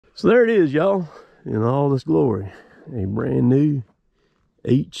So there it is, y'all, in all this glory. A brand new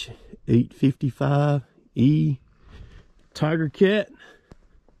H855E Tigercat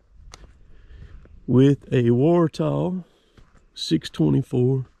with a Waratah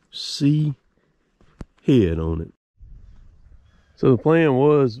 624C head on it. So the plan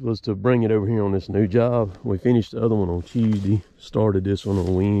was to bring it over here on this new job. We finished the other one on Tuesday, started this one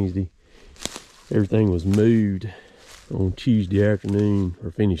on Wednesday. Everything was moved on Tuesday afternoon,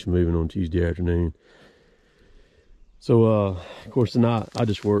 or finished moving on Tuesday afternoon. So of course tonight I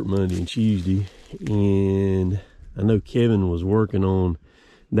just worked Monday and Tuesday, and I know Kevin was working on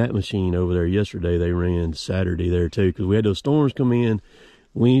that machine over there yesterday. They ran Saturday there too, because we had those storms come in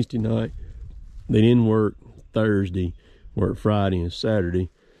Wednesday night. They didn't work Thursday, worked Friday and Saturday.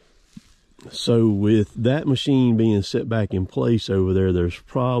 So with that machine being set back in place over there, there's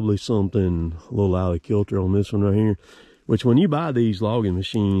probably something a little out of kilter on this one right here. Which, when you buy these logging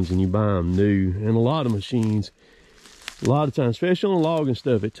machines and you buy them new, and a lot of machines, a lot of times, especially on logging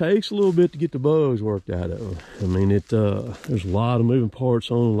stuff, it takes a little bit to get the bugs worked out of them. I mean, there's a lot of moving parts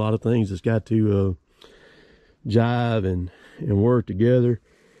on, a lot of things that's got to jive and work together.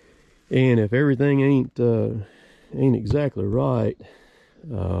 And if everything ain't exactly right,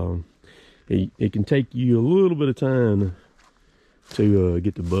 it can take you a little bit of time to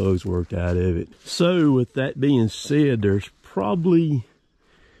get the bugs worked out of it. So with that being said, there's probably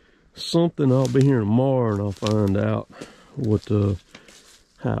something. I'll be here tomorrow and I'll find out what how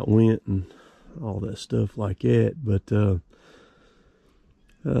it went and all that stuff like that. But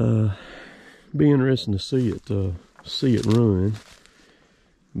be interesting to see it run.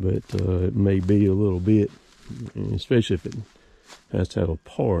 But it may be a little bit, especially if it has to have a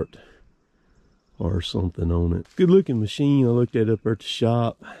part or something on it. Good looking machine. I looked at it up at the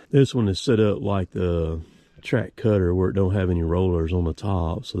shop. This one is set up like the track cutter, where it don't have any rollers on the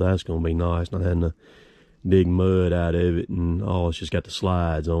top, so that's going to be nice, not having to dig mud out of it and all. It's just got the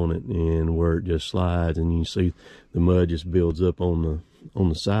slides on it, and where it just slides, and you can see the mud just builds up on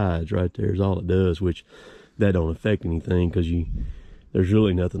the sides right there is all it does, which that don't affect anything, because there's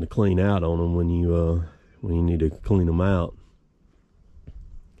really nothing to clean out on them when you need to clean them out.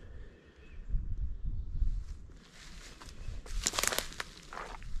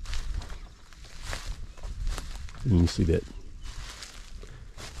 You can see that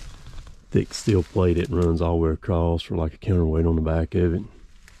thick steel plate. It runs all the way across for like a counterweight on the back of it.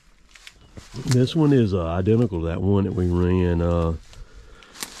 This one is identical to that one that we ran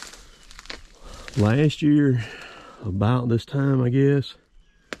last year about this time, I guess.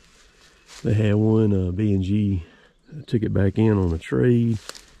 They had one, B&G took it back in on a trade,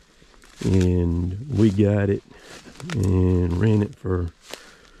 and we got it and ran it for a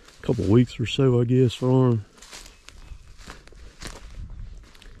couple weeks or so, I guess, for them.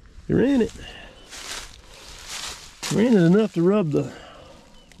 Ran it enough to rub the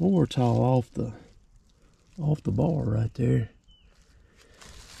Waratah off the bar right there,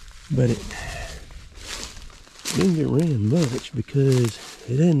 but it didn't get ran much because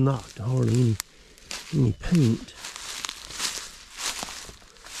it didn't knock hardly any paint.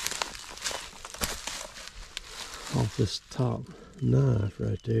 Off this top knife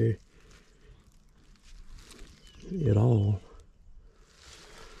right there at all.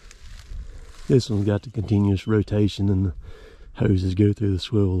 This one's got the continuous rotation, and the hoses go through the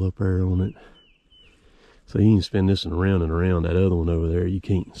swivel up there on it. So you can spin this one around and around. That other one over there, you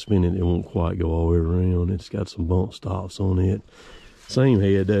can't spin it. It won't quite go all the way around. It's got some bump stops on it. Same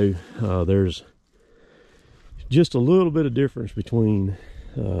head though. There's just a little bit of difference between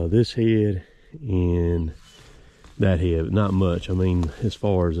this head and that head. Not much. I mean, as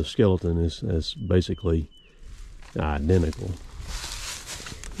far as the skeleton is basically identical.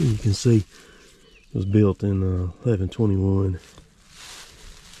 You can see it was built in 1121.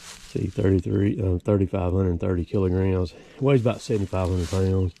 See, 3,530 kilograms. It weighs about 7,500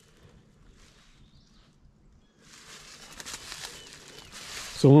 pounds.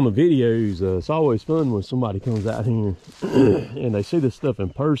 So on the videos, it's always fun when somebody comes out here and they see this stuff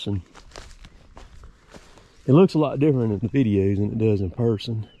in person. It looks a lot different in the videos than it does in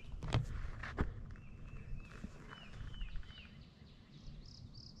person.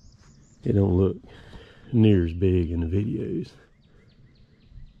 It don't look near as big in the videos.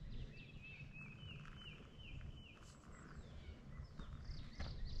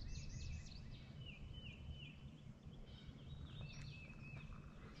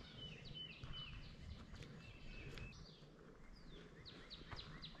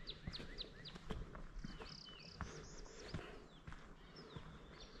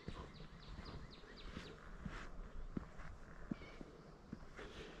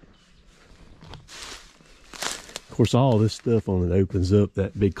 course, all this stuff on it opens up.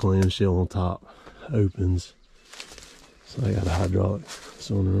 That big clamshell on top opens. So I got a hydraulic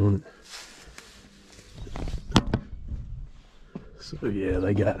cylinder on it. So yeah,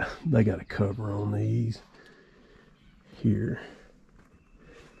 they got a cover on these here.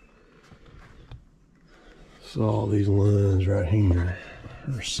 So all these lines right here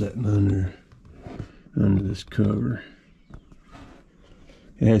are sitting under this cover.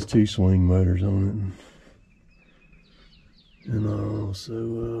 It has 2 swing motors on it, and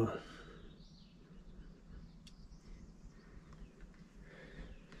also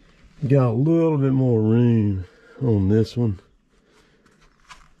got a little bit more room on this one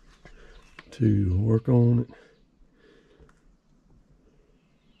to work on it.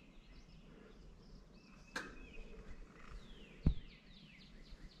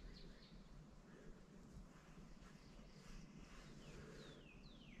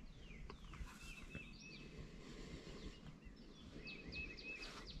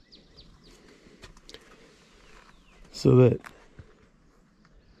 So that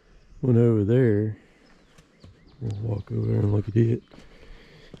one over there, we'll walk over there and look at it.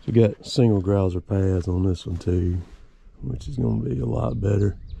 So we got single grouser pads on this one too, which is going to be a lot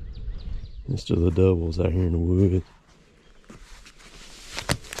better instead of the doubles out here in the wood.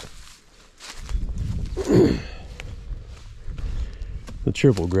 The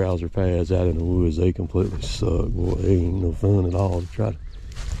triple grouser pads out in the woods, they completely suck. Boy, they ain't no fun at all to try to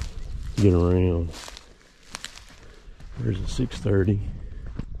get around. There's a 630.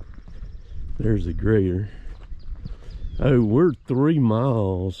 There's the grader. Oh, we're 3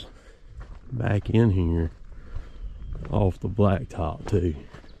 miles back in here off the blacktop too.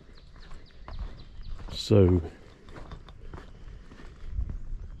 So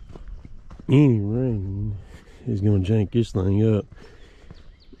any rain is going to jank this thing up.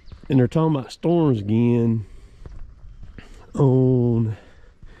 And they're talking about storms again on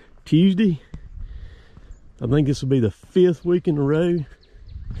Tuesday. I think this will be the 5th week in a row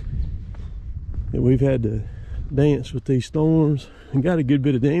that we've had to dance with these storms, and got a good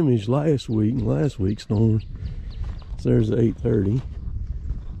bit of damage last week and last week's storms. So there's the 830.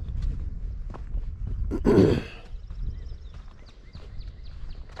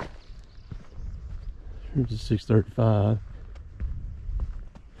 Here's the 635.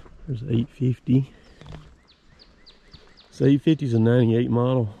 There's 850. So 850 is a 98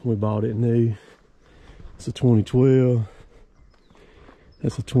 model. We bought it new. It's a 2012.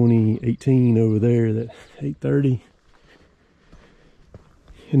 That's a 2018 over there, that 830.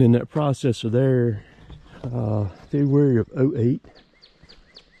 And then that processor there, February of 08,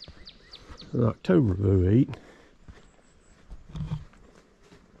 or October of 08.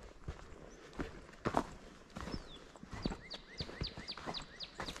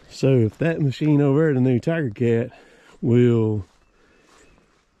 So if that machine over there, the new Tigercat, will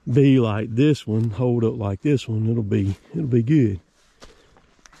be like this one, hold up like this one, it'll be good.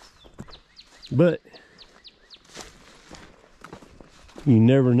 But you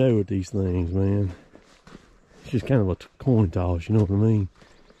never know with these things, man. It's just kind of a coin toss, you know what I mean?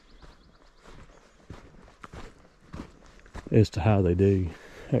 As to how they do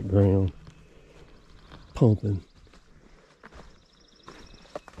that ground pumping.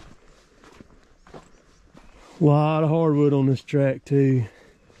 A lot of hardwood on this track too.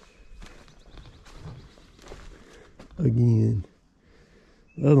 Again,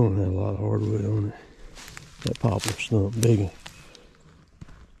 the other one had a lot of hardwood on it. That poplar stump, big one.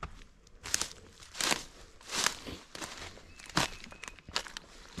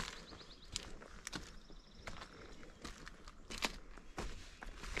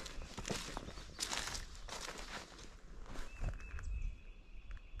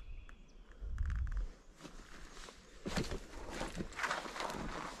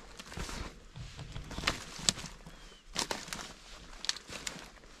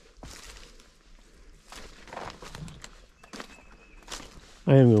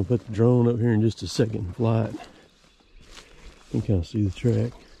 I am going to put the drone up here in just a second flight. You can kind of see the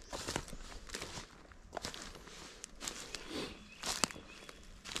track.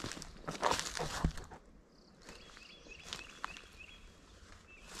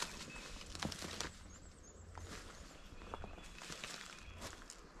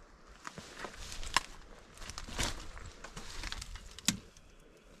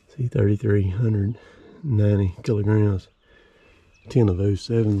 See, 3,390 kilograms. 10 of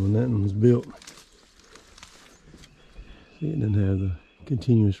 07 when that one was built. See, it doesn't have the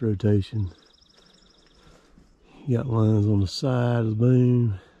continuous rotation. You got lines on the side of the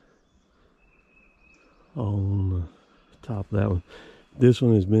boom, all on the top of that one. This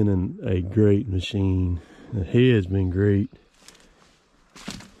one has been a great machine. The head's been great.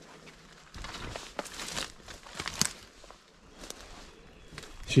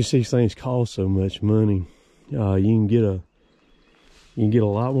 It's just these things cost so much money. You can get a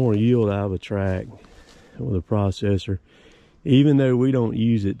lot more yield out of a track with a processor, even though we don't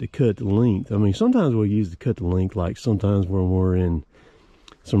use it to cut the length. I mean, sometimes we use it to cut the length, like sometimes when we're in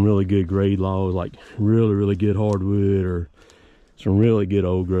some really good grade logs, like really good hardwood or some really good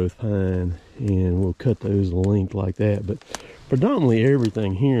old growth pine, and we'll cut those the length like that. But predominantly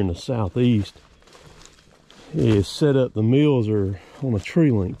everything here in the southeast is set up. The mills are on a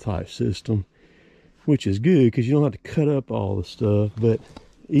tree length type system, which is good because you don't have to cut up all the stuff. But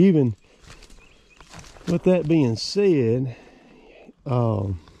even with that being said,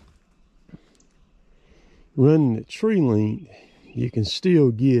 running at tree length, you can still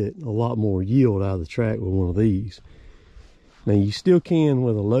get a lot more yield out of the track with one of these. Now you still can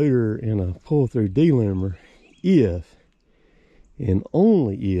with a loader and a pull-through delimber if, and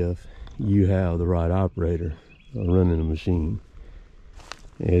only if, you have the right operator running the machine.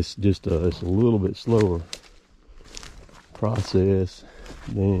 It's just it's a little bit slower process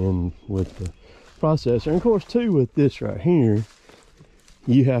than with the processor. And of course too, with this right here,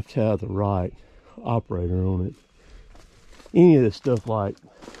 you have to have the right operator on it. Any of the stuff like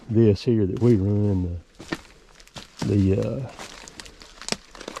this here that we run, the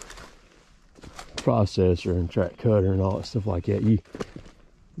processor and track cutter and all that stuff like that,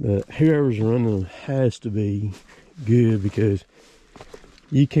 whoever's running them has to be good, because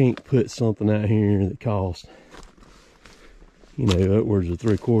you can't put something out here that costs, you know, upwards of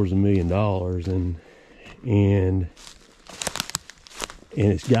 $750,000 and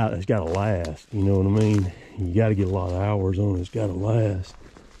it's got to last. You know what I mean? You got to get a lot of hours on it. It's got to last.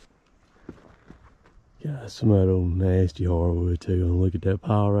 Got some of that old nasty hardwood too. And look at that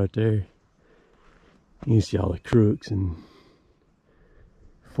pile right there. You can see all the crooks and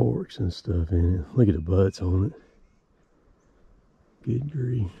forks and stuff in it. Look at the butts on it. Good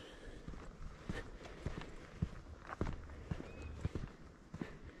grief.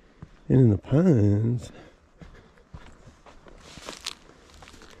 And in the pines,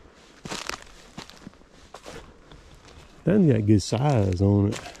 that got good size on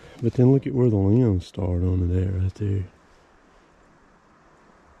it. But then look at where the limbs start on it there, right there.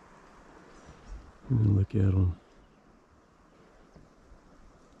 And then look at them.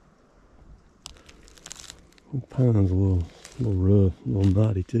 The pine's a little rough, a little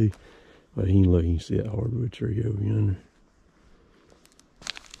knotty too. But you can look, you can see that hardwood tree over yonder.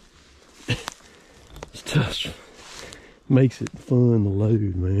 It's tough. Makes it fun to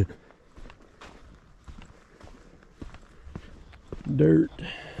load, man. Dirt.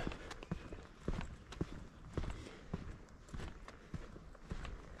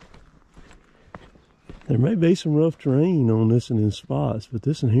 There may be some rough terrain on this and in spots, but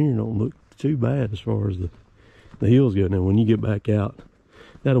this in here don't look too bad as far as the hills go. Now when you get back out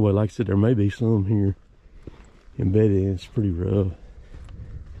that way, like I said, there may be some here embedded. It's pretty rough.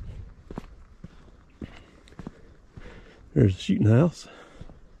 There's the shooting house.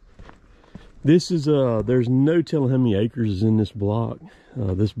 This is there's no telling how many acres is in this block.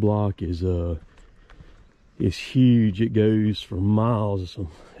 This block is huge. It goes for miles.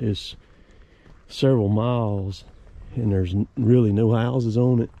 It's several miles, and there's really no houses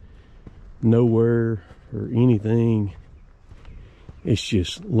on it, nowhere or anything. It's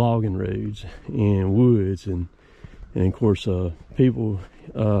just logging roads and woods, and of course people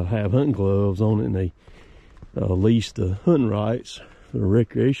have hunting gloves on it, and they lease the hunting rights for the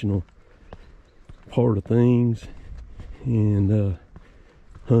recreational part of things, and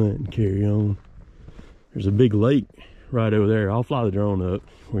hunt and carry on. There's a big lake right over there. I'll fly the drone up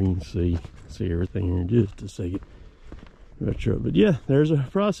where you can see everything here in just a second. But yeah, there's a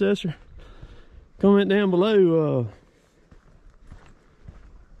processor. Comment down below,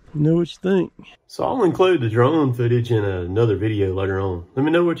 know what you think. So I'll include the drone footage in another video later on. Let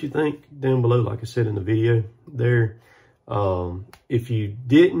me know what you think down below, like I said in the video there. If you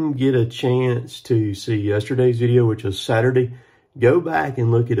didn't get a chance to see yesterday's video, which was Saturday, go back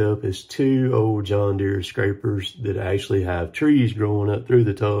and look it up. It's two old John Deere scrapers that actually have trees growing up through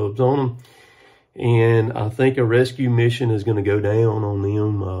the tubs on them. And I think a rescue mission is going to go down on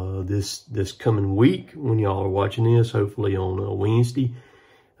them this coming week when y'all are watching this, hopefully on Wednesday.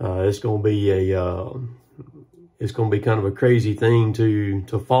 It's going to be kind of a crazy thing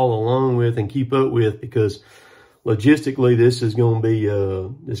to follow along with and keep up with, because logistically this is going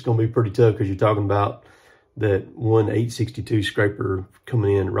to be pretty tough, because you're talking about that one 862 scraper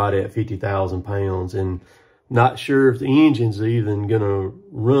coming in right at 50,000 pounds, and not sure if the engine's even going to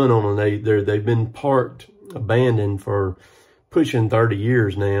run on an they've been parked abandoned for pushing 30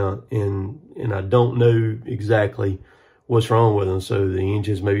 years now, and I don't know exactly what's wrong with them. So the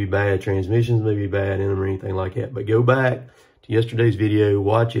engines may be bad, transmissions may be bad in them or anything like that. But go back to yesterday's video,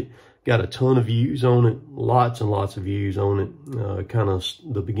 watch it. Got a ton of views on it, lots and lots of views on it. Kind of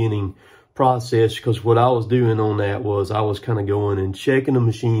the beginning process, because what I was doing on that was I was kind of going and checking the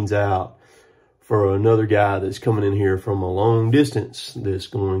machines out for another guy that's coming in here from a long distance that's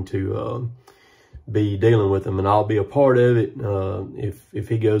going to be dealing with them, and I'll be a part of it. If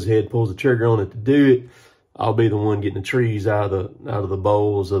he goes ahead, pulls the trigger on it to do it, I'll be the one getting the trees out of the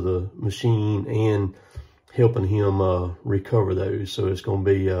bowls of the machine and helping him recover those. So it's gonna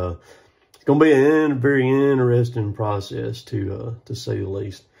be a very interesting process to say the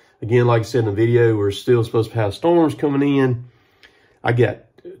least. Again, like I said in the video, we're still supposed to have storms coming in. I got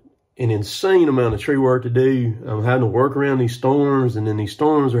an insane amount of tree work to do. I'm having to work around these storms, and then these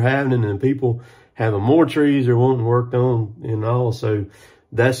storms are happening, and people having more trees they're wanting worked on and all. So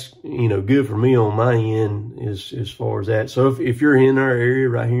that's, you know, good for me on my end as far as that. So if you're in our area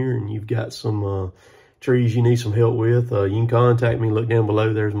right here and you've got some trees you need some help with, you can contact me. Look down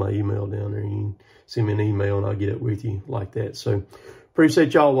below. There's my email down there. You can send me an email and I'll get it with you like that. So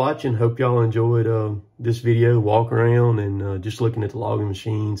appreciate y'all watching. Hope y'all enjoyed this video, walk around and just looking at the logging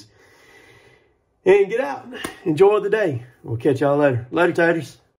machines. And get out. Enjoy the day. We'll catch y'all later. Later, taters.